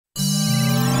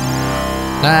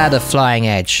Ah, the flying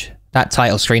edge. That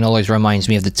title screen always reminds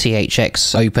me of the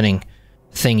THX opening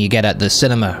thing you get at the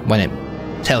cinema when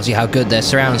it tells you how good their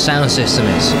surround sound system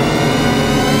is.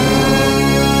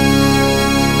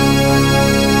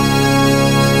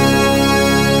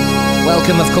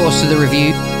 Welcome, of course, to the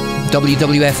review.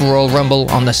 WWF Royale Rumble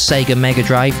on the Sega Mega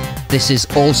Drive. This is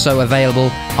also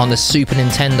available on the Super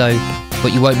Nintendo,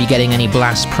 but you won't be getting any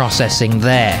blast processing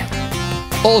there.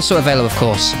 Also available, of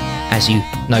course, as you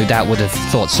no doubt would have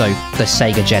thought so, the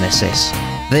Sega Genesis.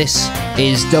 This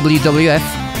is WWF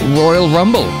Royale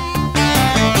Rumble.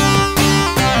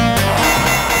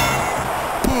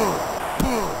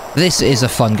 This is a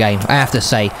fun game, I have to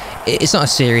say. It's not a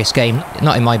serious game,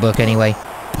 not in my book anyway.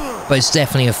 But it's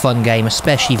definitely a fun game,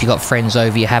 especially if you've got friends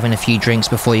over, you're having a few drinks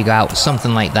before you go out,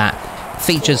 something like that.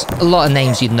 Features a lot of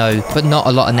names you'd know, but not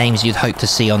a lot of names you'd hope to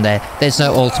see on there. There's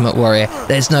no Ultimate Warrior,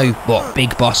 there's no,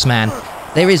 Big Boss Man.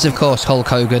 There is, of course, Hulk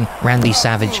Hogan, Randy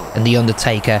Savage, and The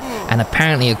Undertaker, and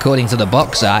apparently, according to the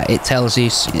box art, it tells you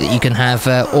you can have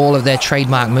all of their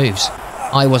trademark moves.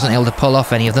 I wasn't able to pull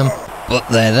off any of them, but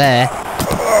they're there.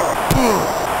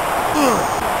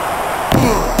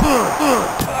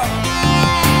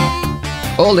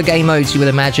 All the game modes you would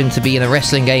imagine to be in a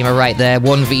wrestling game are right there.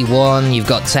 1v1, you've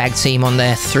got tag team on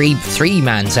there,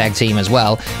 three-man tag team as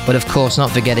well, but of course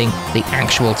not forgetting the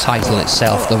actual title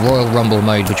itself, the Royal Rumble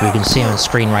mode, which we can see on the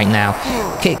screen right now.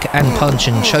 Kick and punch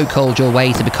and chokehold your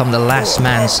way to become the last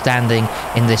man standing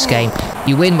in this game.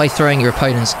 You win by throwing your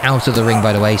opponents out of the ring,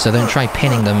 by the way, so don't try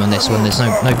pinning them on this one, there's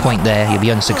no point there, you'll be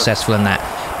unsuccessful in that.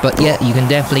 But yeah, you can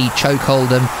definitely chokehold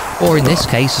them, or in this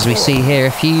case, as we see here,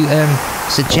 a few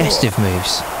suggestive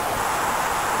moves.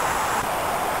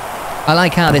 I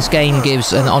like how this game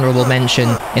gives an honourable mention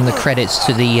in the credits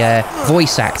to the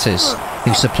voice actors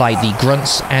who supplied the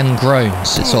grunts and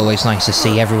groans. It's always nice to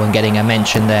see everyone getting a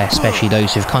mention there, especially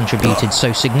those who've contributed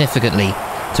so significantly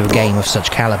to a game of such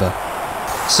calibre.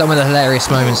 Some of the hilarious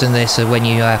moments in this are when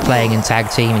you are playing in tag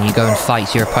team and you go and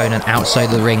fight your opponent outside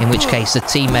the ring, in which case the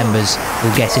team members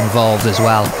will get involved as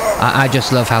well. I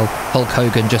just love how Hulk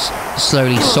Hogan just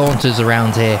slowly saunters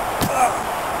around here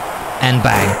and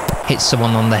bang, hits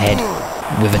someone on the head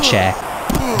with a chair.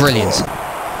 Brilliant.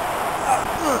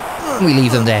 We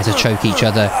leave them there to choke each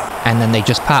other and then they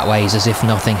just part ways as if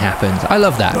nothing happened. I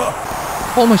love that.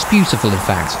 Almost beautiful, in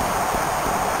fact.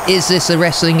 Is this a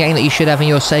wrestling game that you should have in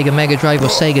your Sega Mega Drive or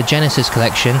Sega Genesis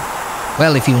collection?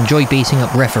 Well, if you enjoy beating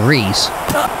up referees,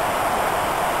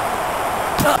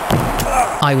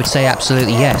 I would say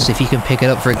absolutely yes. If you can pick it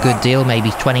up for a good deal, maybe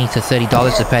 $20 to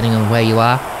 $30 depending on where you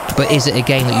are. But is it a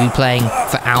game that you'll be playing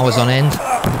for hours on end?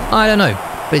 I don't know.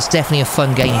 But it's definitely a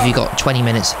fun game if you've got 20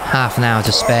 minutes, half an hour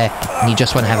to spare, and you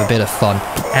just want to have a bit of fun.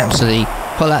 Absolutely.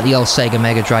 Pull out the old Sega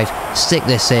Mega Drive, stick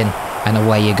this in, and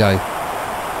away you go.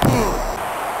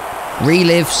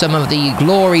 Relive some of the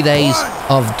glory days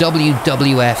of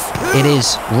WWF. It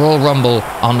is Royal Rumble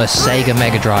on the Sega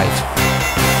Mega Drive.